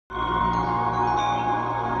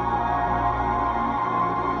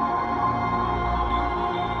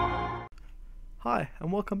Hi,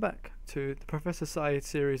 and welcome back to the Professor Syed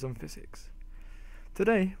series on physics.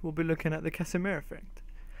 Today we'll be looking at the Casimir Effect.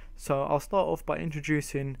 So I'll start off by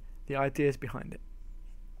introducing the ideas behind it.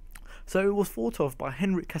 So it was thought of by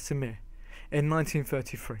Henry Casimir in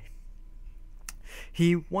 1933.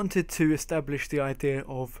 He wanted to establish the idea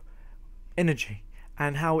of energy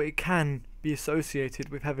and how it can be associated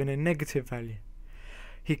with having a negative value.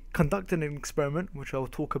 He conducted an experiment, which I'll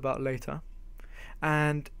talk about later,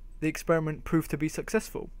 and the experiment proved to be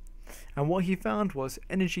successful. And what he found was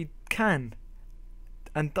energy can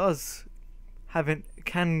and does have a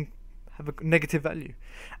negative value,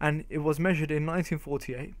 and it was measured in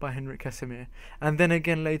 1948 by Henry Casimir, and then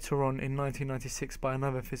again later on in 1996 by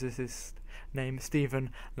another physicist named Stephen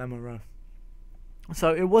Lamoureux.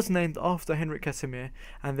 So it was named after Henry Casimir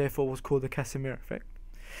and therefore was called the Casimir Effect,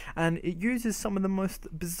 and it uses some of the most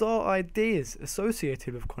bizarre ideas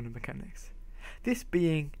associated with quantum mechanics. This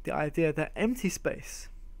being the idea that empty space,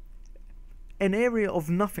 an area of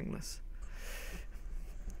nothingness,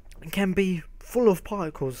 can be full of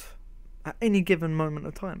particles at any given moment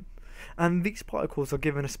of time. And these particles are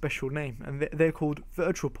given a special name, and they're called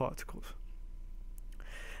virtual particles.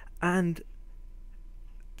 And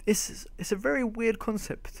it's a very weird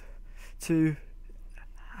concept to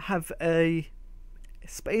have a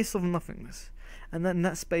space of nothingness, and then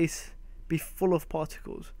that space be full of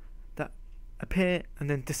particles that appear and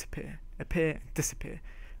then disappear, appear and disappear,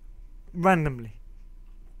 randomly,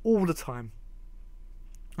 all the time,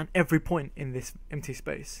 at every point in this empty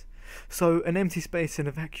space. So an empty space in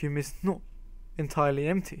a vacuum is not entirely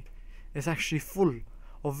empty, it's actually full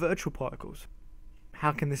of virtual particles.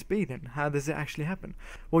 How can this be then? How does it actually happen?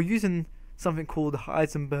 Well, using something called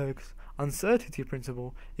Heisenberg's uncertainty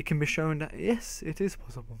principle, it can be shown that yes, it is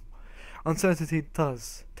possible. Uncertainty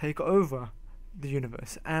does take over the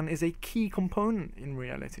universe and is a key component in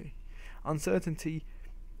reality. Uncertainty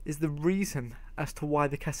is the reason as to why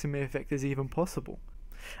the Casimir effect is even possible,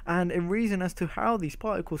 and a reason as to how these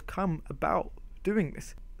particles come about doing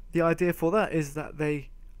this. The idea for that is that they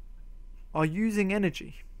are using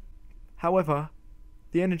energy. However,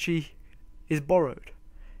 the energy is borrowed.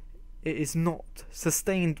 It is not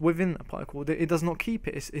sustained within a particle. It does not keep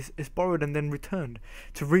it. It's borrowed and then returned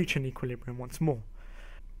to reach an equilibrium once more.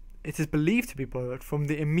 It is believed to be borrowed from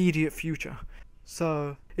the immediate future.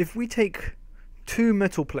 So if we take two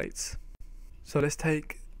metal plates, so let's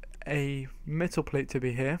take a metal plate to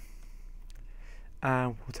be here,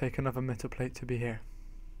 and we'll take another metal plate to be here,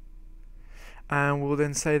 and we'll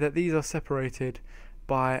then say that these are separated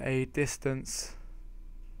by a distance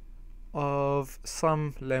of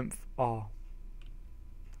some length r,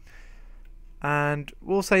 and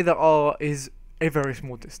we'll say that r is a very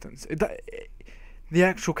small distance. The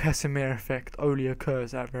actual Casimir effect only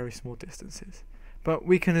occurs at very small distances, but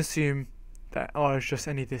we can assume that r is just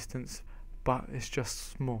any distance, but it's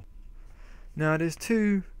just small. Now there's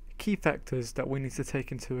two key factors that we need to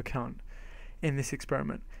take into account in this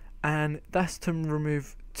experiment, and that's to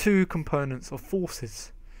remove two components of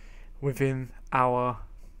forces within our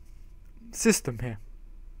system here,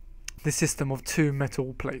 the system of two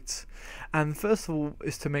metal plates. And first of all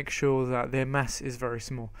is to make sure that their mass is very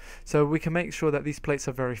small. So we can make sure that these plates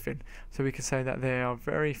are very thin. So we can say that they are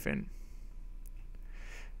very thin,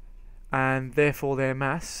 and therefore their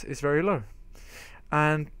mass is very low.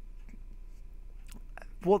 And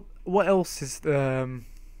what else is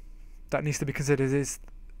that needs to be considered is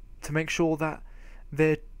to make sure that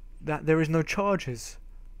there is no charges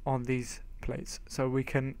on these plates. So we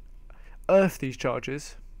can earth these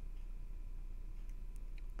charges,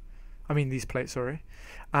 these plates, sorry,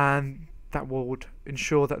 and that would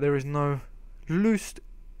ensure that there is no loose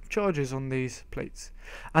charges on these plates.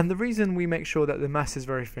 And the reason we make sure that the mass is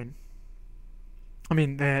very thin,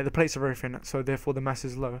 the plates are very thin, so therefore the mass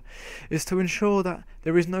is low, is to ensure that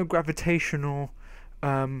there is no gravitational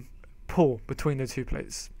pull between the two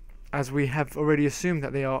plates, as we have already assumed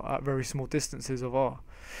that they are at very small distances of r.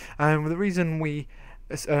 And the reason we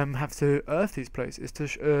have to earth these plates is to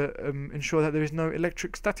ensure that there is no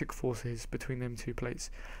electric static forces between them two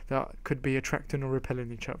plates that could be attracting or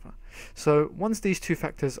repelling each other. So once these two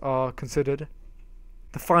factors are considered,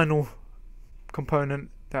 the final component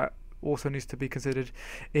that also needs to be considered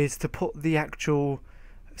is to put the actual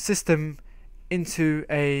system into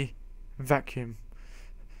a vacuum.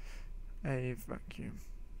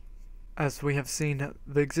 As we have seen that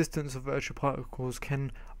the existence of virtual particles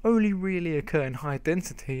can only really occur in high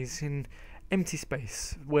densities in empty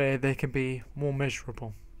space where they can be more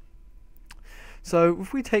measurable. So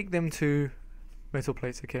if we take them to metal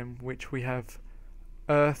plates again, which we have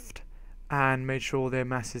earthed and made sure their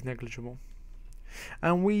mass is negligible.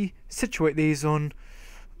 And we situate these on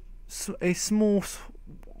a small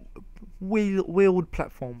wheeled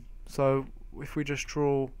platform. So if we just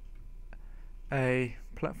draw a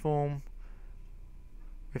platform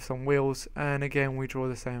with some wheels, and again we draw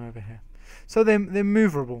the same over here. So they're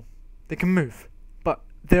movable, they can move, but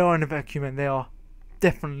they are in a vacuum and they are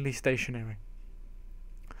definitely stationary.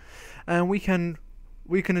 And we can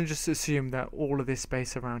just assume that all of this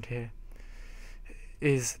space around here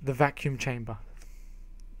is the vacuum chamber.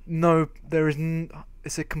 No, there is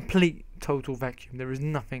it's a complete total vacuum. There is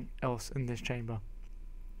nothing else in this chamber.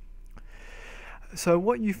 So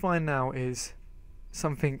what you find now is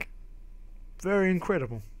something very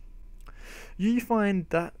incredible. You find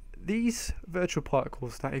that these virtual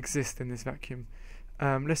particles that exist in this vacuum,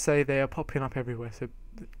 let's say they are popping up everywhere, so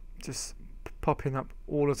just popping up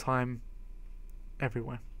all the time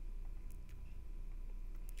everywhere.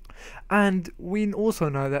 And we also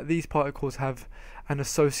know that these particles have an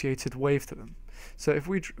associated wave to them. So if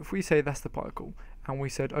we say that's the particle, and we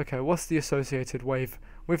said, okay, what's the associated wave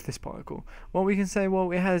with this particle? Well, we can say,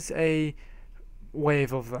 well, it has a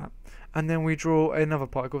wave of that, and then we draw another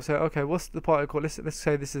particle. So okay, what's the particle? Let's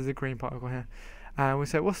say this is a green particle here, and we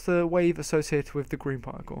say, what's the wave associated with the green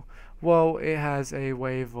particle? Well, it has a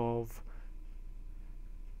wave of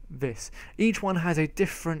this. Each one has a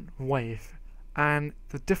different wave, and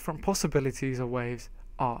the different possibilities of waves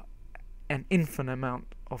are an infinite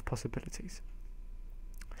amount of possibilities.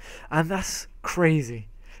 And that's crazy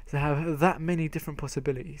to have that many different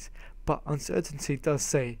possibilities. But uncertainty does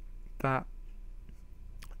say that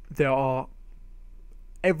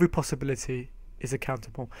every possibility is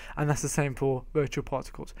accountable, and that's the same for virtual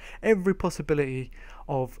particles. Every possibility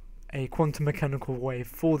of a quantum mechanical wave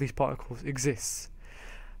for these particles exists.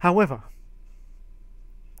 However,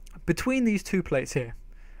 between these two plates here,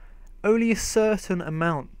 only a certain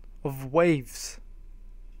amount of waves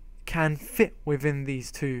can fit within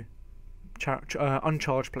these two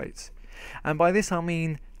uncharged plates. And by this I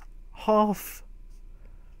mean half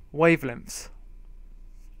wavelengths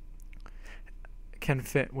can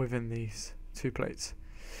fit within these two plates.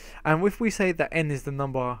 And if we say that n is the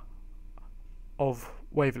number of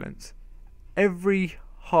wavelengths, every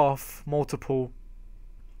half multiple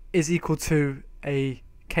is equal to a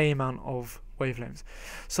k amount of wavelengths.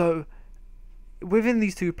 So within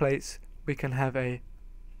these two plates we can have a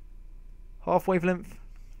half wavelength,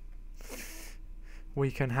 we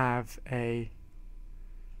can have a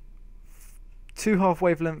 2 half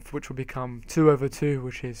wavelength, which will become 2 over 2,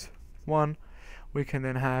 which is 1. We can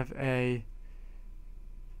then have a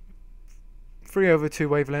 3 over 2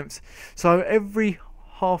 wavelengths. So every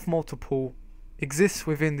half multiple exists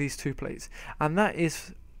within these two plates, and that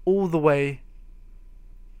is all the way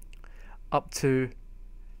up to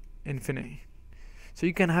infinity. So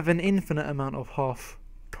you can have an infinite amount of half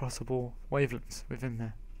possible wavelengths within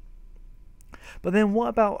there. But then what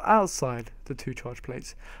about outside the two charged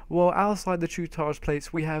plates? Well, outside the two charged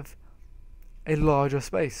plates we have a larger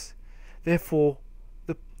space. Therefore,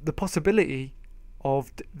 the possibility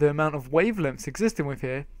of the amount of wavelengths existing with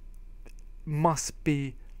here must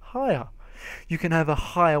be higher. You can have a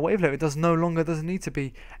higher wavelength. It doesn't need to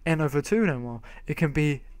be n over 2 no more. It can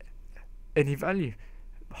be any value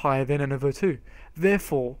higher than n over 2.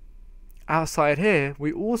 Therefore, outside here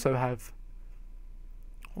we also have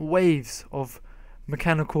waves of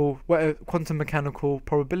quantum mechanical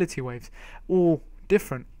probability waves, all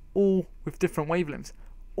different, all with different wavelengths,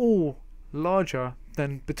 all larger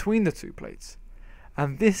than between the two plates.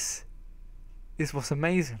 And this is what's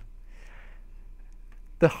amazing.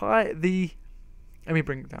 Let me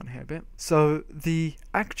bring it down here a bit. So the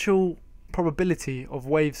actual probability of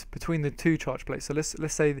waves between the two charged plates, so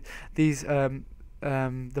let's say these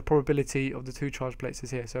the probability of the two charged plates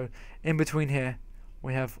is here. So in between here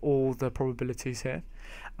we have all the probabilities here,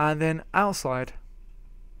 and then outside,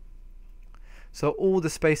 so all the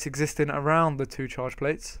space existing around the two charged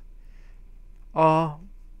plates are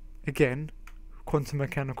again quantum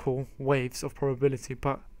mechanical waves of probability,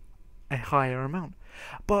 but a higher amount.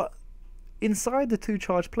 But inside the two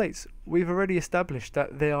charged plates we've already established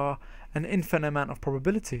that there are an infinite amount of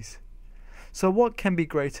probabilities. So what can be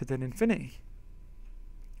greater than infinity?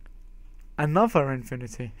 Another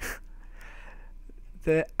infinity.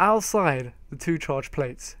 They're outside the two charged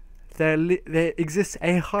plates. There exists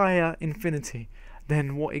a higher infinity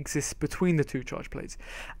than what exists between the two charged plates.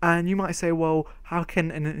 And you might say, well, how can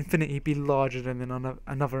an infinity be larger than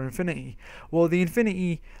another infinity? Well, the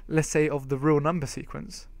infinity, let's say, of the real number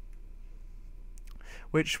sequence,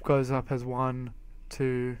 which goes up as 1,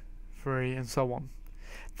 2, 3, and so on.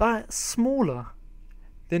 That's smaller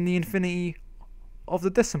than the infinity of the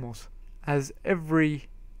decimals, as every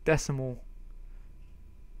decimal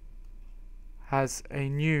has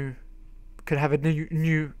could have a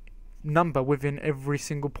new number within every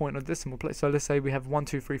single point of the decimal place. So let's say we have 1,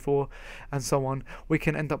 2, 3, 4, and so on. We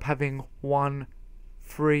can end up having 1,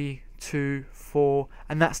 3, 2, 4,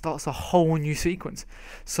 and that starts a whole new sequence.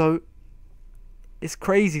 So it's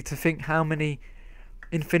crazy to think how many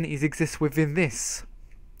infinities exist within this,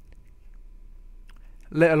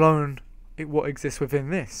 let alone what exists within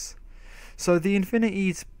this. So the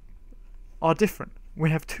infinities are different. We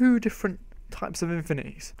have two different types of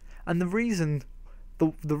infinities, and the reason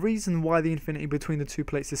why the infinity between the two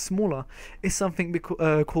plates is smaller is something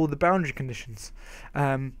called the boundary conditions.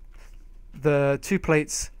 The two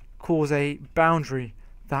plates cause a boundary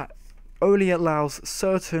that only allows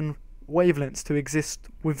certain wavelengths to exist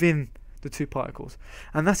within the two particles,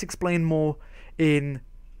 and that's explained more in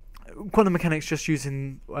quantum mechanics, just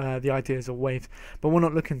using the ideas of waves, but we're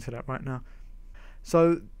not looking into that right now.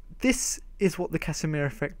 So this is what the Casimir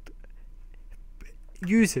effect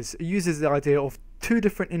uses. It uses the idea of two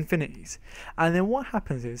different infinities, and then what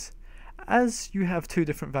happens is, as you have two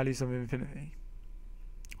different values of infinity,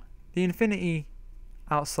 the infinity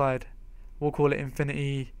outside, we'll call it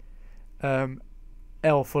infinity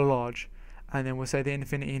L for large, and then we'll say the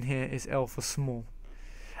infinity in here is L for small.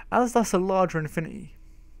 As that's a larger infinity,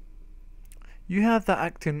 you have that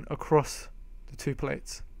acting across the two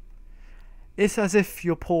plates. It's as if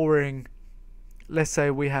you're pouring, let's say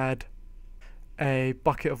we had a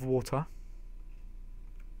bucket of water,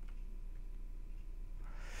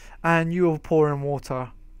 and you were pouring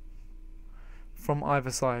water from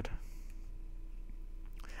either side,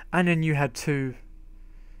 and then you had two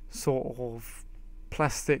sort of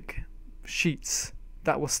plastic sheets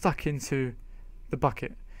that were stuck into the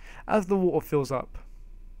bucket. As the water fills up,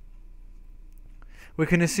 we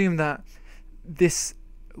can assume that this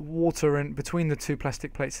water in between the two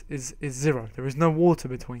plastic plates is zero. There is no water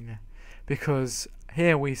between there, because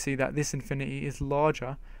here we see that this infinity is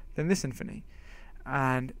larger than this infinity,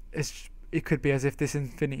 and it could be as if this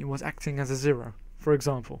infinity was acting as a zero, for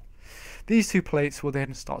example. These two plates will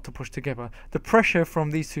then start to push together. The pressure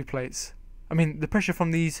from these two plates, the pressure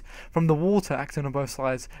from the water acting on both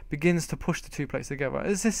sides, begins to push the two plates together,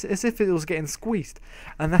 as if it was getting squeezed.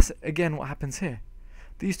 And that's again what happens here.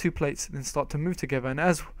 These two plates then start to move together, and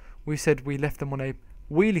as we said, we left them on a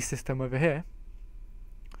wheelie system over here.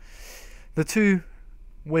 The two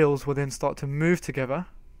wheels will then start to move together,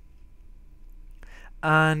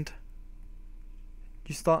 and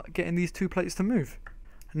you start getting these two plates to move.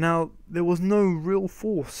 Now, there was no real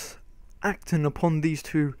force acting upon these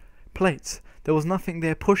two plates. There was nothing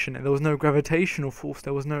there pushing it. There was no gravitational force.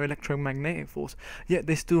 There was no electromagnetic force. Yet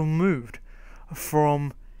they still moved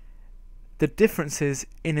from the differences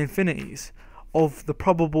in infinities of the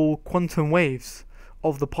probable quantum waves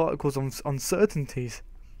of the particles of uncertainties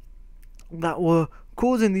that were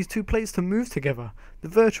causing these two plates to move together. The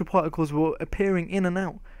virtual particles were appearing in and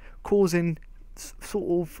out, causing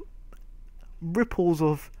sort of ripples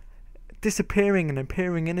of disappearing and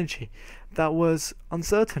appearing energy that was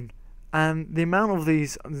uncertain, and the amount of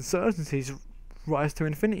these uncertainties rise to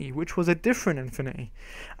infinity, which was a different infinity.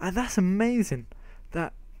 And that's amazing,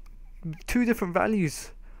 that two different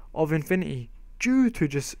values of infinity, due to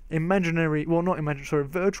just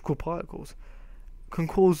virtual particles, can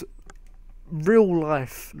cause real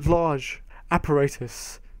life large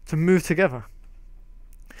apparatus to move together.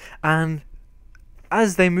 And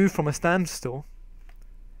as they move from a standstill,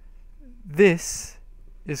 this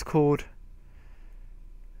is called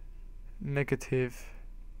negative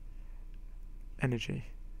energy,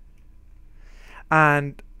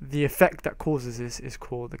 and the effect that causes this is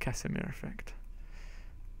called the Casimir effect.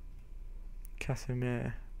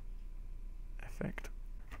 Casimir effect.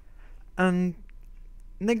 And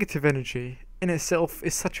negative energy in itself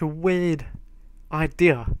is such a weird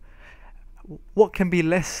idea. What can be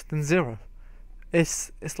less than zero?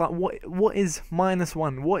 It's like, what is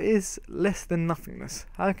 -1? What is less than nothingness?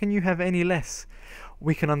 How can you have any less?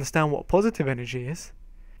 We can understand what positive energy is.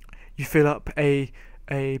 You fill up a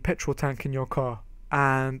petrol tank in your car,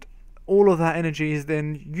 and all of that energy is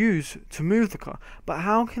then used to move the car. But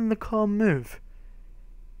how can the car move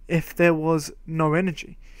if there was no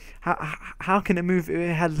energy? How can it move if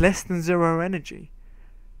it had less than zero energy?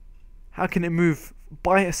 How can it move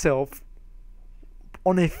by itself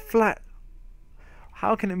on a flat?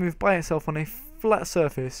 How can it move by itself on a flat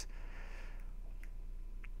surface,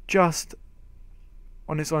 just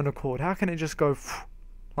on its own accord? How can it just go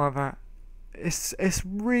like that it's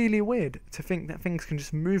really weird to think that things can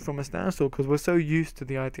just move from a standstill, because we're so used to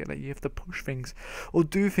the idea that you have to push things or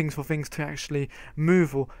do things for things to actually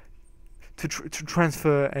move, or to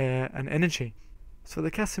transfer an energy. So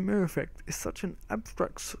the Casimir effect is such an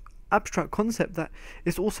abstract concept that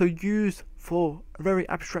it's also used for very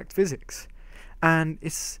abstract physics, and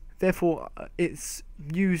it's therefore it's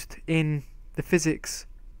used in the physics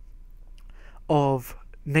of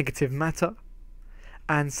negative matter,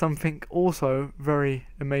 and something also very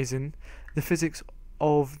amazing, the physics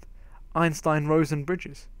of Einstein-Rosen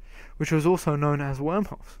bridges, which was also known as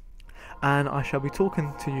wormholes. And I shall be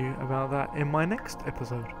talking to you about that in my next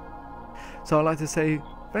episode. So I'd like to say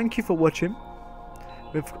thank you for watching.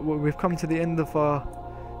 We've come to the end of our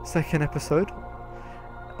second episode.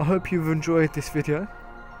 I hope you've enjoyed this video.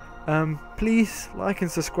 Please like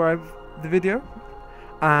and subscribe the video,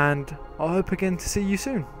 and I hope again to see you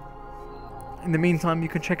soon. In the meantime, you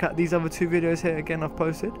can check out these other 2 videos here again I've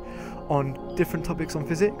posted on different topics on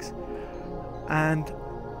physics. And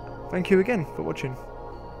thank you again for watching.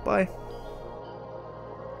 Bye.